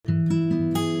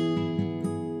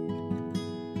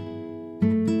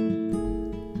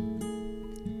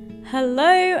Hello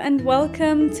and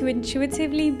welcome to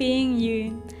Intuitively Being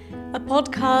You, a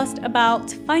podcast about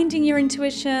finding your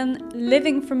intuition,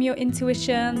 living from your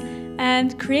intuition,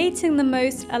 and creating the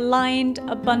most aligned,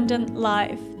 abundant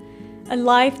life. A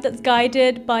life that's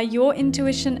guided by your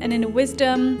intuition and inner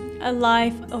wisdom, a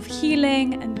life of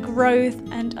healing and growth,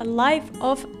 and a life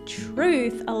of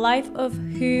truth, a life of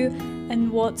who and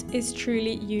what is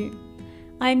truly you.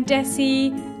 I'm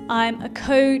Desi. I'm a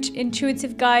coach,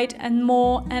 intuitive guide, and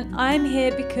more, and I'm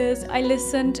here because I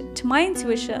listened to my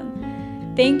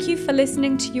intuition. Thank you for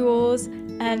listening to yours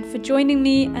and for joining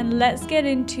me, and let's get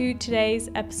into today's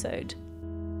episode.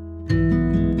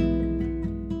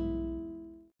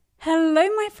 Hello,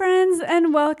 my friends,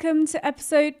 and welcome to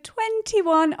episode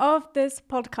 21 of this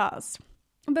podcast.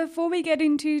 Before we get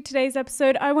into today's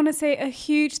episode, I want to say a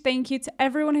huge thank you to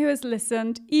everyone who has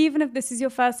listened, even if this is your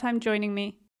first time joining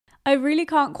me. I really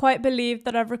can't quite believe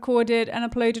that I've recorded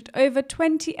and uploaded over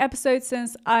 20 episodes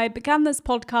since I began this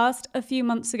podcast a few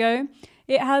months ago.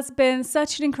 It has been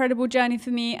such an incredible journey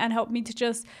for me and helped me to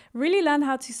just really learn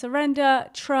how to surrender,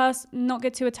 trust, not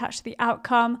get too attached to the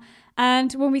outcome.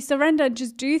 And when we surrender and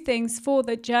just do things for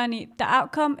the journey, the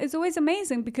outcome is always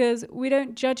amazing because we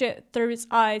don't judge it through its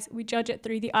eyes, we judge it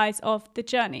through the eyes of the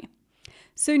journey.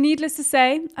 So needless to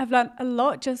say, I've learned a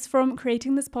lot just from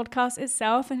creating this podcast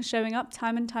itself and showing up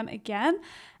time and time again.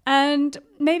 And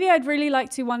maybe I'd really like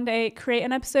to one day create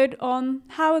an episode on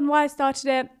how and why I started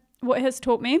it, what it has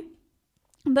taught me.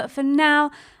 But for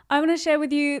now, I want to share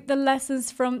with you the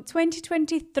lessons from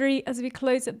 2023 as we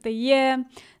close up the year.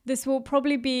 This will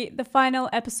probably be the final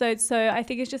episode, so I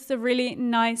think it's just a really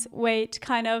nice way to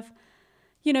kind of,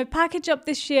 package up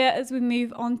this year as we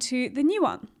move on to the new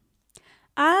one.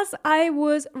 As I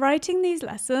was writing these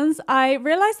lessons, I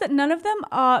realized that none of them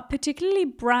are particularly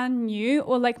brand new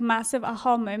or like massive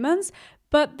aha moments,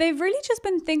 but they've really just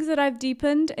been things that I've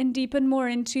deepened more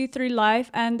into through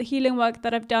life and the healing work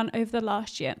that I've done over the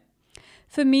last year.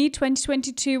 For me,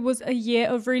 2022 was a year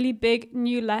of really big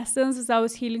new lessons as I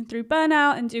was healing through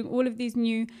burnout and doing all of these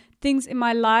new things in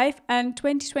my life. And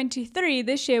 2023,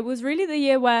 this year, was really the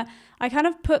year where I kind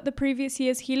of put the previous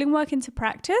year's healing work into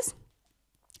practice.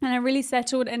 And I really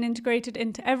settled and integrated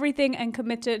into everything and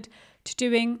committed to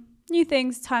doing new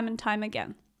things time and time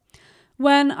again.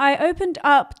 When I opened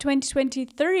up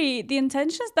 2023, the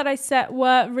intentions that I set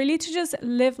were really to just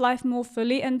live life more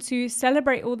fully and to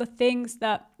celebrate all the things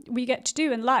that we get to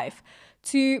do in life,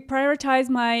 to prioritize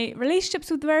my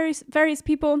relationships with various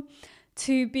people,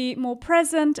 to be more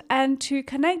present, and to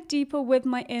connect deeper with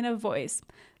my inner voice.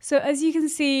 So as you can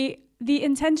see, the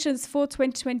intentions for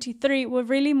 2023 were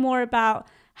really more about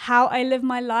how I live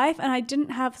my life, and I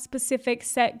didn't have specific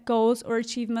set goals or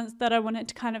achievements that I wanted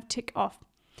to kind of tick off.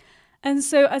 And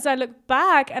so as I look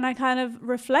back and I kind of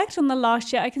reflect on the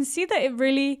last year, I can see that it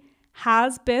really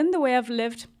has been the way I've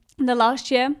lived the last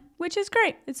year, which is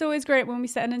great. It's always great when we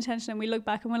set an intention and we look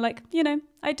back and we're like,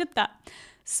 I did that.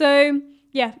 So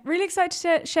yeah, really excited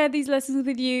to share these lessons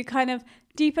with you, kind of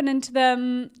deepen into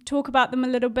them, talk about them a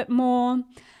little bit more.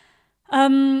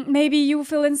 Maybe you will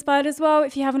feel inspired as well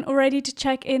if you haven't already to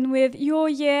check in with your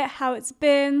year, how it's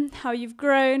been, how you've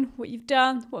grown, what you've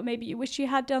done, what maybe you wish you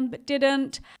had done but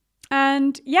didn't.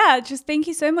 And yeah, just thank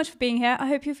you so much for being here. I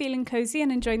hope you're feeling cozy and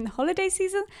enjoying the holiday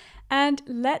season, and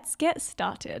let's get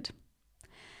started.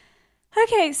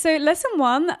 Okay, so lesson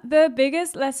 1, the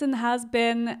biggest lesson has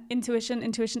been intuition,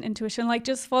 like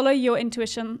just follow your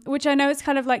intuition, which I know is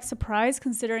kind of like surprise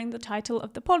considering the title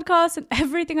of the podcast and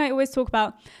everything I always talk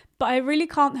about, but I really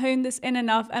can't hone this in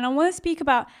enough. And I want to speak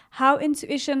about how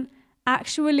intuition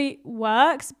actually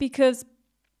works because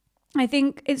I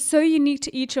think it's so unique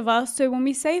to each of us. So when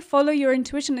we say follow your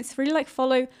intuition, it's really like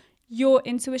follow your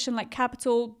intuition, like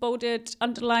capital, bolded,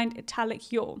 underlined,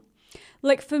 italic, your.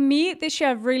 Like for me, this year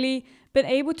I've really been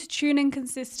able to tune in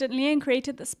consistently and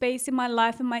created the space in my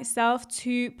life and myself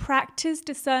to practice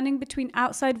discerning between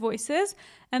outside voices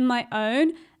and my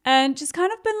own, and just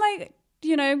kind of been like,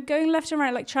 going left and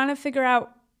right, like trying to figure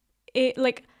out it,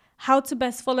 like how to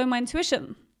best follow my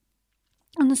intuition.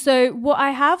 And so what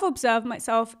I have observed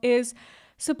myself is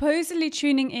supposedly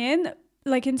tuning in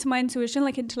like into my intuition,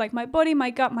 like into like my body, my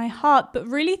gut, my heart, but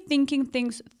really thinking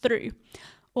things through,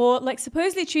 or like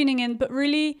supposedly tuning in, but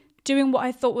really doing what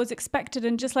I thought was expected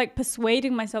and just like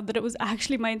persuading myself that it was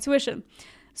actually my intuition.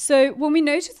 So when we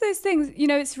notice those things,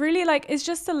 it's really like, it's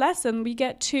just a lesson we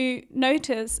get to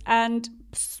notice and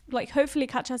like hopefully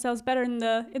catch ourselves better in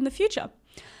the future.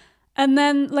 And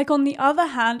then like on the other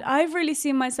hand, I've really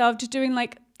seen myself just doing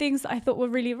like things that I thought were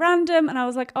really random. And I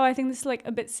was like, oh, I think this is like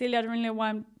a bit silly. I don't really know why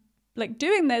I'm like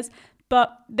doing this,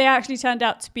 but they actually turned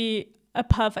out to be a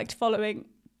perfect following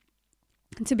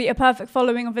to be a perfect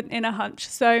following of an inner hunch.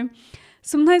 So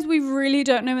sometimes we really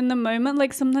don't know in the moment.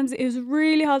 Like sometimes it is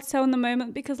really hard to tell in the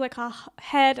moment because like our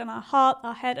head and our heart,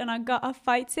 our head and our gut are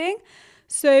fighting.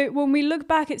 So when we look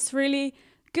back, it's really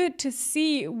good to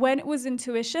see when it was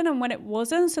intuition and when it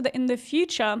wasn't, so that in the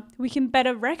future we can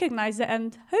better recognize it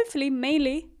and hopefully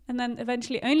mainly and then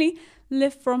eventually only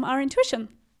live from our intuition.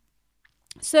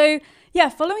 So yeah,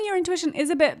 following your intuition is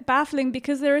a bit baffling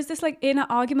because there is this like inner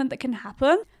argument that can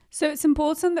happen. So it's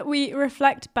important that we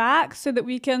reflect back so that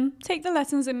we can take the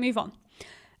lessons and move on.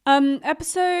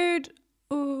 Episode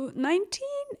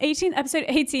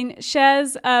 18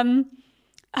 shares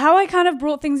how I kind of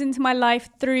brought things into my life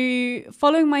through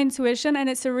following my intuition. And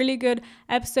it's a really good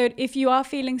episode if you are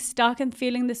feeling stuck and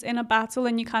feeling this inner battle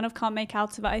and you kind of can't make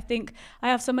out of it. I think I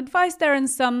have some advice there and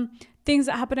some things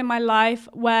that happened in my life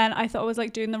when I thought I was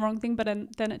like doing the wrong thing, but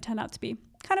then it turned out to be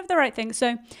kind of the right thing.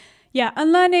 So yeah,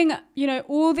 unlearning,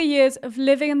 all the years of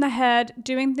living in the head,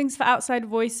 doing things for outside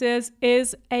voices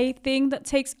is a thing that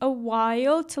takes a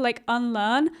while to like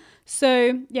unlearn.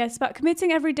 So yeah, it's about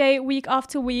committing every day, week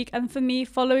after week. And for me,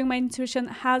 following my intuition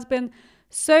has been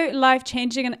so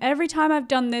life-changing. And every time I've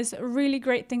done this, really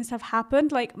great things have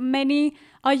happened. Like many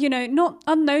are, not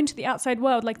unknown to the outside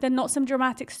world. Like they're not some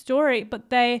dramatic story, but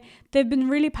they've been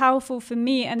really powerful for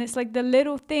me. And it's like the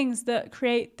little things that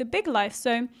create the big life.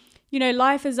 So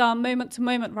life is our moment to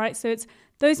moment, right? So it's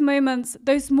those moments,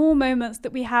 those small moments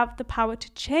that we have the power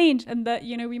to change and that,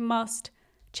 we must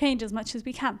change as much as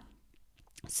we can.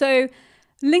 So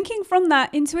linking from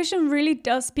that, intuition really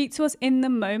does speak to us in the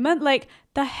moment. Like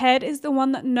the head is the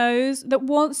one that knows, that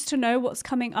wants to know what's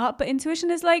coming up. But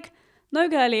intuition is like, no,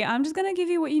 girlie, I'm just going to give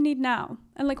you what you need now.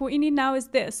 And like what you need now is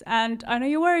this. And I know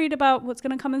you're worried about what's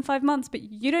going to come in 5 months, but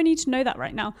you don't need to know that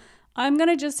right now. I'm going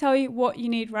to just tell you what you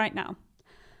need right now.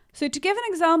 So to give an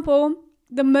example,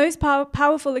 the most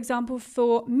powerful example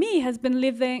for me has been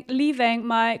leaving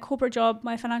my corporate job,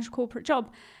 my financial corporate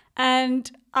job. And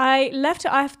I left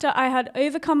it after I had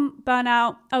overcome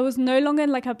burnout. I was no longer in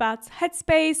like a bad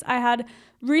headspace. I had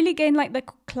really gained like the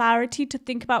clarity to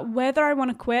think about whether I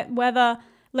want to quit, whether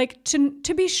like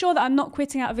to be sure that I'm not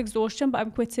quitting out of exhaustion, but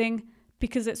I'm quitting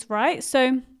because it's right.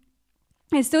 So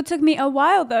it still took me a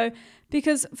while though,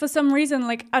 because for some reason,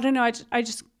 like, I don't know, I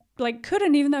just like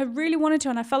couldn't, even though I really wanted to,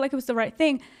 and I felt like it was the right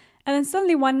thing. And then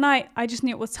suddenly one night I just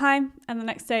knew it was time, and the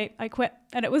next day I quit.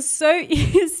 And it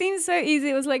seemed so easy.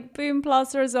 It was like boom,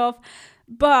 plaster is off.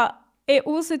 But it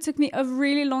also took me a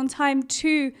really long time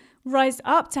to rise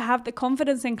up, to have the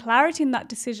confidence and clarity in that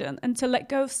decision, and to let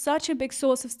go of such a big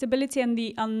source of stability and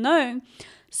the unknown.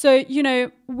 So,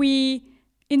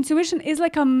 intuition is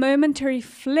like a momentary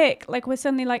flick. Like we're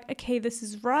suddenly like, okay, this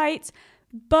is right.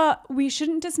 But we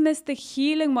shouldn't dismiss the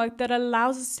healing work that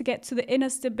allows us to get to the inner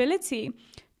stability,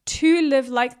 to live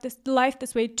like this life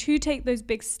this way, to take those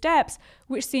big steps,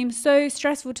 which seem so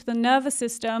stressful to the nervous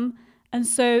system. And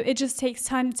so it just takes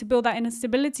time to build that inner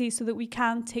stability so that we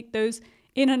can take those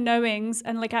inner knowings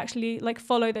and like actually like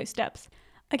follow those steps.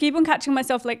 I keep on catching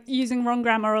myself like using wrong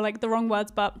grammar or like the wrong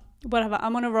words, but whatever,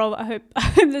 I'm on a roll. I hope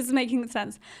this is making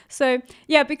sense. So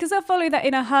yeah, because I followed that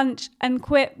inner hunch and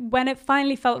quit when it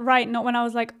finally felt right, not when I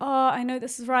was like, oh, I know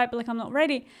this is right, but like I'm not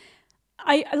ready.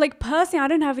 I like personally, I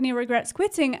don't have any regrets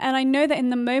quitting. And I know that in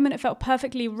the moment it felt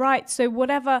perfectly right. So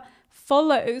whatever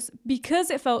follows,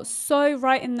 because it felt so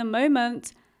right in the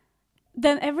moment,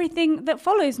 then everything that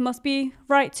follows must be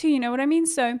right too. You know what I mean?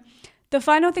 So the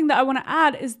final thing that I want to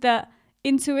add is that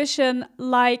intuition,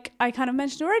 like I kind of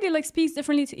mentioned already, like speaks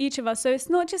differently to each of us. So it's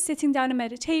not just sitting down in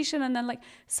meditation and then like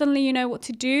suddenly you know what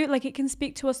to do. Like it can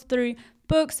speak to us through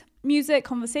books, music,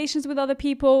 conversations with other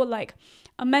people, like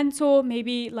a mentor,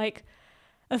 maybe like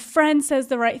a friend says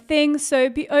the right thing. So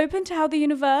be open to how the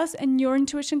universe and your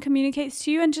intuition communicates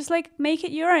to you, and just like make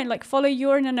it your own, like follow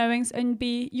your inner knowings and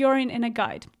be your own inner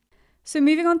guide. So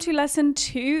moving on to lesson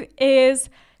 2 is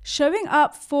showing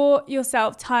up for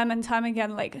yourself time and time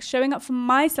again, like showing up for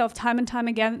myself time and time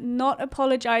again, not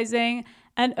apologizing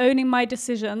and owning my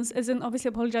decisions, as in obviously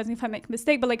apologizing if I make a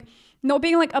mistake, but like not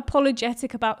being like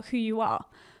apologetic about who you are.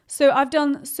 So I've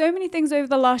done so many things over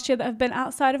the last year that have been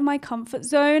outside of my comfort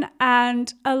zone,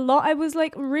 and a lot I was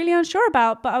like really unsure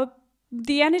about, but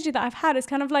the energy that I've had is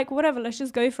kind of like, whatever, let's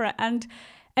just go for it. And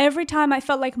every time I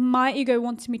felt like my ego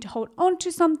wanted me to hold on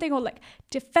to something or like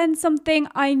defend something,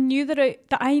 I knew that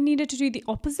I needed to do the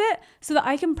opposite so that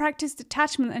I can practice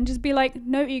detachment and just be like,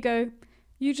 no ego,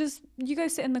 you go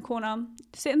sit in the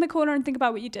corner and think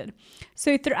about what you did.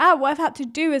 So throughout, what I've had to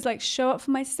do is like show up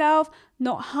for myself,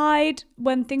 not hide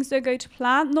when things don't go to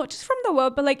plan, not just from the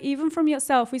world, but like even from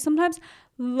yourself. We sometimes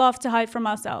love to hide from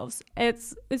ourselves.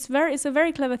 It's a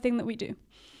very clever thing that we do.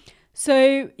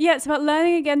 So yeah, it's about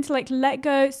learning again to like let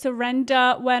go,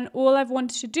 surrender when all I've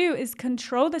wanted to do is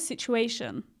control the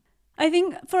situation. I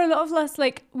think for a lot of us,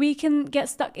 like we can get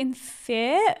stuck in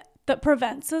fear that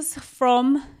prevents us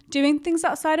from doing things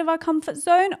outside of our comfort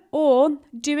zone or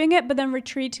doing it but then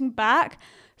retreating back.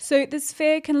 So this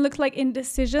fear can look like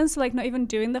indecision, so like not even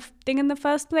doing the thing in the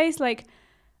first place, like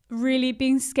really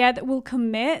being scared that we'll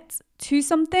commit to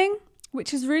something,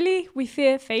 which is really we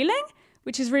fear failing,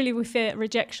 which is really we fear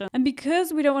rejection. And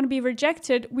because we don't want to be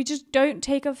rejected, we just don't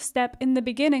take a step in the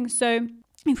beginning. So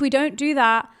if we don't do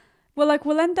that,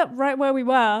 we'll end up right where we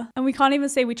were and we can't even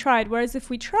say we tried. Whereas if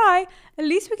we try, at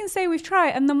least we can say we've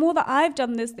tried. And the more that I've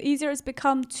done this, the easier it's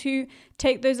become to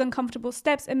take those uncomfortable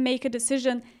steps and make a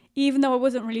decision, even though I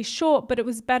wasn't really sure, but it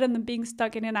was better than being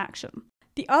stuck in inaction.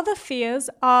 The other fears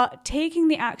are taking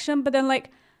the action, but then like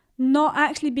not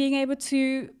actually being able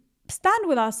to stand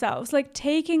with ourselves, like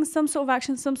taking some sort of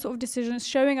action, some sort of decision,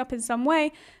 showing up in some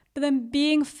way, but then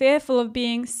being fearful of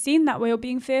being seen that way or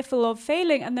being fearful of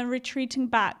failing and then retreating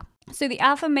back. So the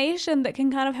affirmation that can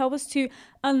kind of help us to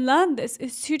unlearn this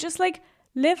is to just like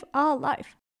live our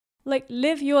life. Like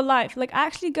live your life, like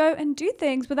actually go and do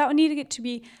things without needing it to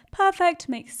be perfect,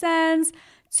 to make sense,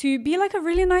 to be like a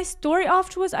really nice story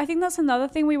afterwards. I think that's another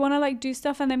thing. We want to like do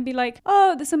stuff and then be like,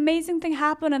 oh, this amazing thing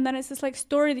happened. And then it's this like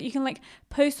story that you can like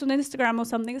post on Instagram or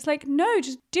something. It's like, no,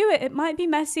 just do it. It might be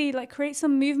messy, like create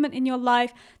some movement in your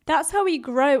life. That's how we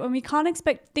grow. And we can't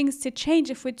expect things to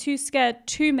change if we're too scared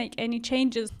to make any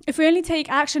changes. If we only take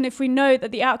action, if we know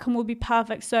that the outcome will be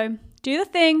perfect. So do the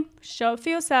thing, show up for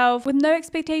yourself with no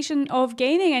expectation of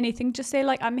gaining anything. Just say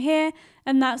like, I'm here,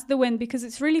 and that's the win, because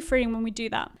it's really freeing when we do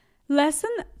that.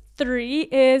 Lesson 3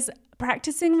 is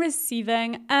practicing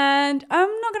receiving. And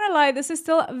I'm not going to lie, this is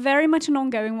still very much an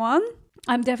ongoing one.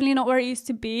 I'm definitely not where I used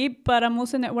to be, but I'm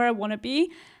also not where I want to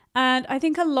be. And I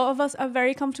think a lot of us are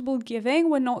very comfortable giving.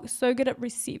 We're not so good at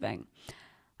receiving.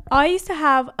 I used to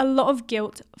have a lot of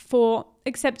guilt for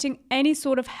accepting any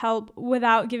sort of help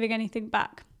without giving anything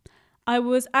back. I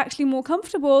was actually more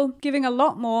comfortable giving a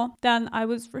lot more than I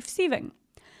was receiving.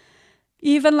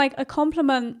 Even like a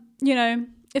compliment, you know,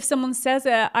 if someone says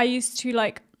it, I used to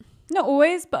like, not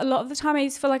always, but a lot of the time I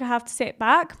used to feel like I have to say it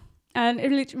back. And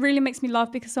it really makes me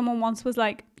laugh because someone once was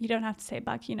like, you don't have to say it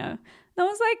back, you know. And I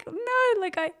was like, no,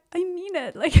 like I mean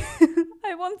it, like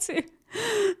I want to.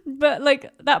 But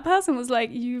like that person was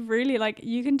like, you really like,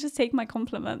 you can just take my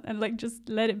compliment and like just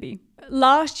let it be.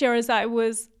 Last year, as I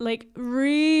was like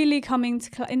really coming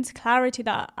into clarity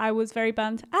that I was very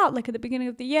burnt out, like at the beginning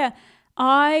of the year,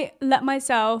 I let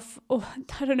myself, or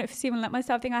I don't know if it's even let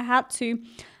myself, I think I had to.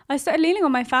 I started leaning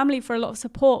on my family for a lot of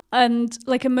support and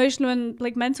like emotional and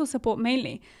like mental support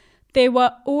mainly. They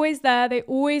were always there. They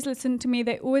always listened to me.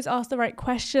 They always asked the right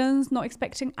questions, not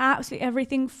expecting absolutely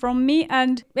everything from me.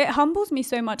 And it humbles me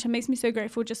so much and makes me so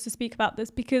grateful just to speak about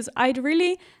this, because I'd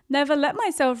really never let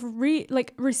myself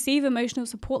receive emotional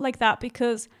support like that,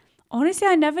 because honestly,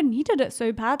 I never needed it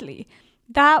so badly.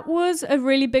 That was a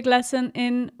really big lesson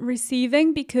in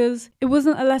receiving, because it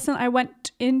wasn't a lesson I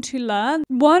went in to learn.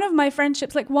 One of my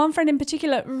friendships, like one friend in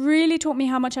particular, really taught me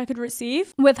how much I could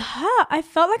receive. With her, I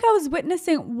felt like I was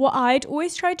witnessing what I'd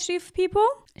always tried to do for people.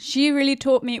 She really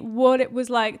taught me what it was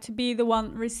like to be the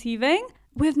one receiving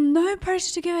with no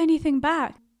pressure to give anything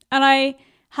back. And I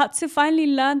had to finally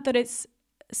learn that it's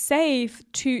safe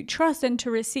to trust and to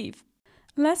receive.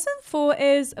 Lesson 4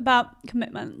 is about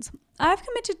commitment. I've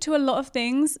committed to a lot of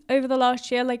things over the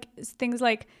last year, like things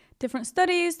like different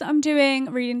studies that I'm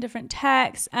doing, reading different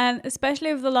texts, and especially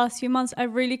over the last few months,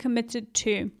 I've really committed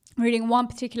to reading one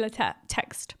particular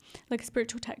text, like a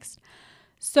spiritual text.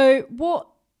 So what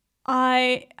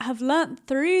I have learned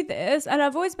through this, and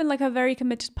I've always been like a very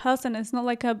committed person, it's not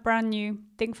like a brand new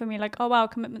thing for me, like, oh wow,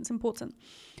 commitment's important.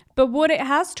 But what it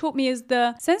has taught me is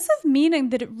the sense of meaning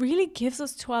that it really gives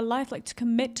us to our life, like to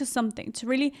commit to something, to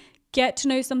really get to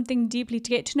know something deeply, to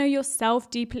get to know yourself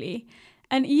deeply.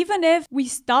 And even if we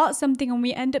start something and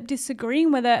we end up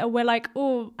disagreeing with it, or we're like,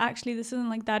 oh, actually, this isn't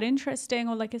like that interesting,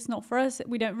 or like it's not for us,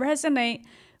 we don't resonate,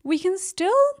 we can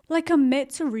still like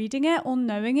commit to reading it or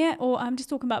knowing it. Or I'm just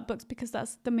talking about books because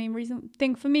that's the main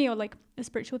thing for me, or like a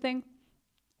spiritual thing.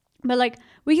 But like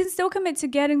we can still commit to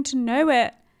getting to know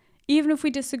it, even if we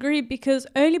disagree, because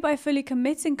only by fully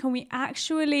committing can we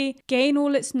actually gain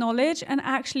all its knowledge and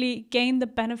actually gain the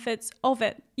benefits of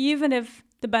it, even if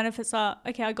the benefits are,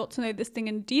 okay, I got to know this thing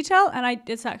in detail and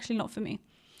it's actually not for me.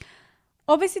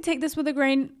 Obviously, take this with a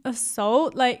grain of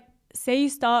salt. Like, say you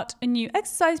start a new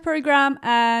exercise program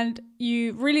and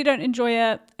you really don't enjoy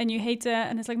it and you hate it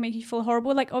and it's like making you feel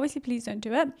horrible. Like, obviously, please don't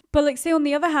do it. But like, say on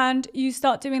the other hand, you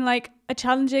start doing like a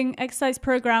challenging exercise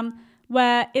program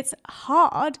where it's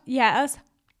hard, yes,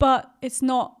 but it's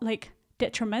not like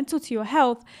detrimental to your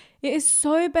health. It is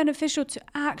so beneficial to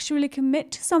actually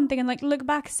commit to something and like look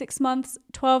back 6 months,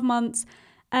 12 months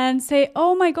and say,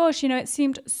 oh my gosh, it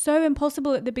seemed so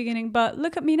impossible at the beginning, but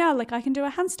look at me now, like I can do a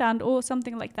handstand or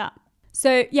something like that.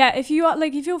 So yeah, if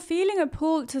you're feeling a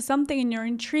pull to something and you're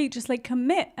intrigued, just like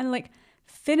commit and like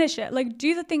finish it, like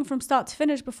do the thing from start to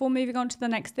finish before moving on to the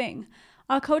next thing.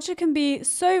 Our culture can be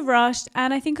so rushed,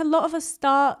 and I think a lot of us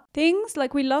start things,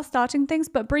 like we love starting things,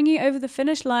 but bringing it over the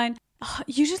finish line,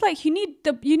 you need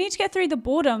to get through the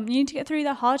boredom, you need to get through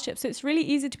the hardship. So it's really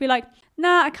easy to be like,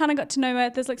 nah, I kind of got to know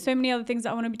it, there's like so many other things that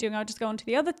I want to be doing, I'll just go on to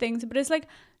the other things. But it's like,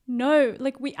 no,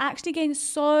 like we actually gain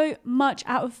so much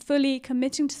out of fully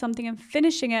committing to something and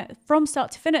finishing it from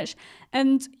start to finish.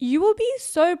 And you will be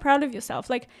so proud of yourself.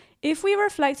 Like if we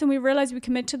reflect and we realize we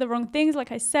commit to the wrong things,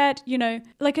 like I said,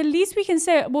 like at least we can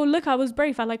say, well, look, I was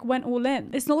brave, I like went all in.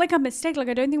 It's not like a mistake, like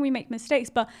I don't think we make mistakes.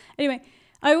 But anyway,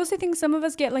 I also think some of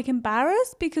us get like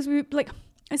embarrassed because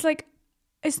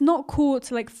it's not cool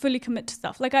to like fully commit to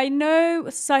stuff. Like I know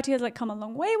society has like come a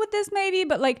long way with this maybe,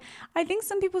 but like I think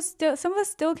some of us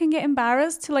still can get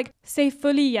embarrassed to like say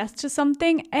fully yes to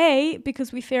something,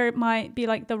 because we fear it might be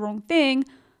like the wrong thing,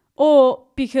 or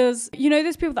because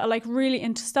there's people that are like really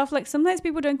into stuff. Like sometimes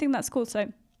people don't think that's cool.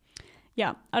 So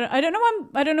yeah, I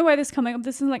don't know where this is coming up.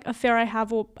 This isn't like a fear I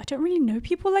have, or I don't really know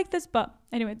people like this, but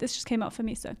anyway, this just came up for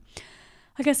me, so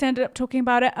I guess I ended up talking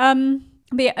about it.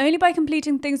 But yeah, only by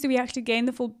completing things do we actually gain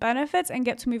the full benefits and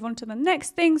get to move on to the next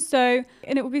thing.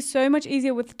 And it will be so much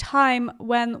easier with time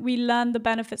when we learn the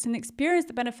benefits and experience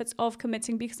the benefits of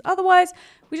committing, because otherwise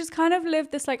we just kind of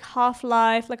live this like half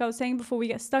life. Like I was saying before, we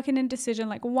get stuck in indecision,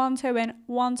 like one toe in,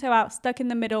 one toe out, stuck in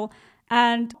the middle,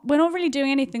 and we're not really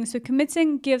doing anything. So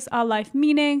committing gives our life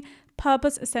meaning,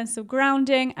 purpose, a sense of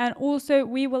grounding, and also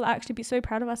we will actually be so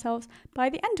proud of ourselves by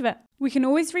the end of it. We can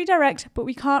always redirect, but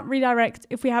we can't redirect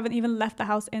if we haven't even left the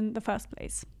house in the first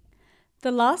place.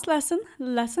 The last lesson,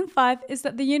 lesson 5, is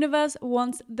that the universe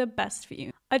wants the best for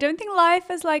you. I don't think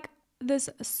life is like this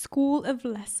school of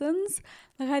lessons.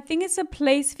 Like I think it's a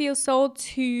place for your soul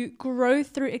to grow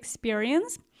through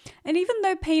experience. And even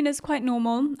though pain is quite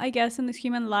normal, I guess, in this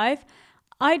human life,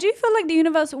 I do feel like the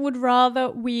universe would rather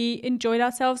we enjoyed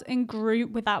ourselves and grew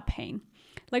without pain.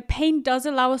 Like pain does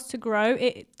allow us to grow.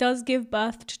 It does give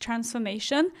birth to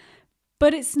transformation,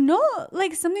 but it's not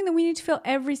like something that we need to feel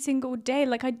every single day.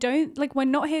 Like we're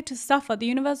not here to suffer. The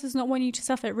universe does not want you to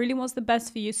suffer. It really wants the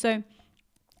best for you. So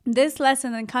this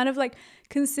lesson and kind of like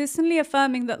consistently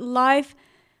affirming that life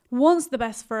wants the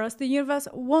best for us. The universe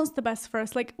wants the best for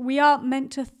us. Like we are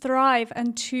meant to thrive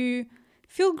and to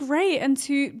feel great and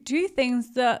to do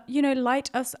things that, light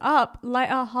us up,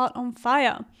 light our heart on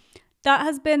fire. That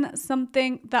has been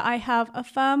something that I have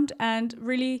affirmed and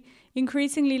really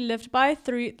increasingly lived by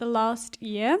through the last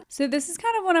year. So this is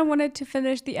kind of what I wanted to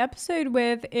finish the episode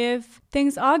with. If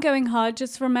things are going hard,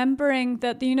 just remembering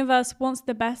that the universe wants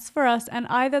the best for us, and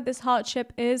either this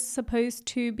hardship is supposed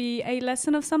to be a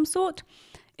lesson of some sort,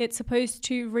 it's supposed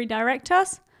to redirect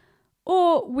us,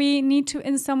 or we need to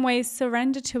in some ways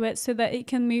surrender to it so that it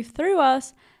can move through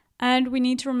us. And we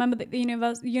need to remember that the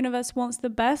universe wants the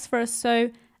best for us. So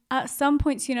at some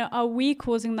points, are we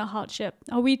causing the hardship?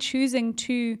 Are we choosing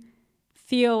to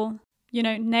feel,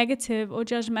 negative or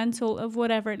judgmental of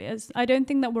whatever it is? I don't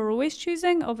think that we're always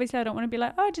choosing. Obviously, I don't want to be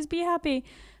like, oh, just be happy.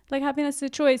 Like happiness is a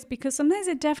choice, because sometimes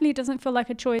it definitely doesn't feel like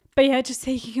a choice. But yeah, just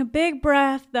taking a big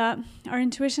breath that our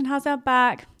intuition has our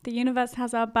back, the universe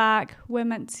has our back. We're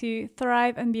meant to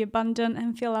thrive and be abundant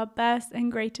and feel our best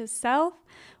and greatest self.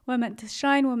 We're meant to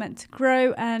shine, we're meant to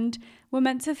grow, and we're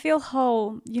meant to feel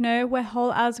whole. We're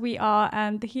whole as we are,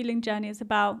 and the healing journey is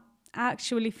about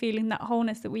actually feeling that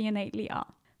wholeness that we innately are.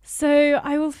 So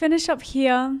I will finish up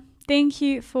here. Thank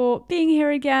you for being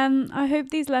here again. I hope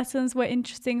these lessons were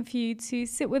interesting for you to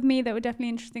sit with me. They were definitely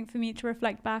interesting for me to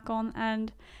reflect back on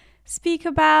and speak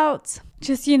about.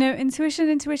 Just,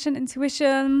 intuition,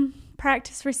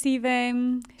 practice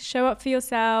receiving, show up for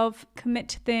yourself, commit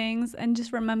to things, and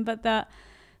just remember that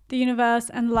the universe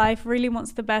and life really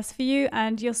wants the best for you,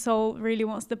 and your soul really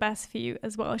wants the best for you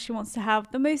as well. She wants to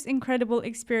have the most incredible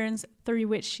experience through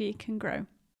which she can grow.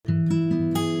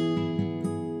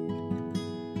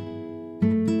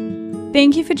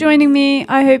 Thank you for joining me.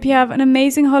 I hope you have an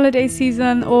amazing holiday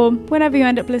season, or whenever you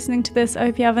end up listening to this, I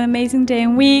hope you have an amazing day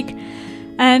and week,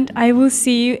 and I will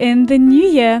see you in the new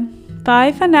year.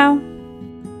 Bye for now.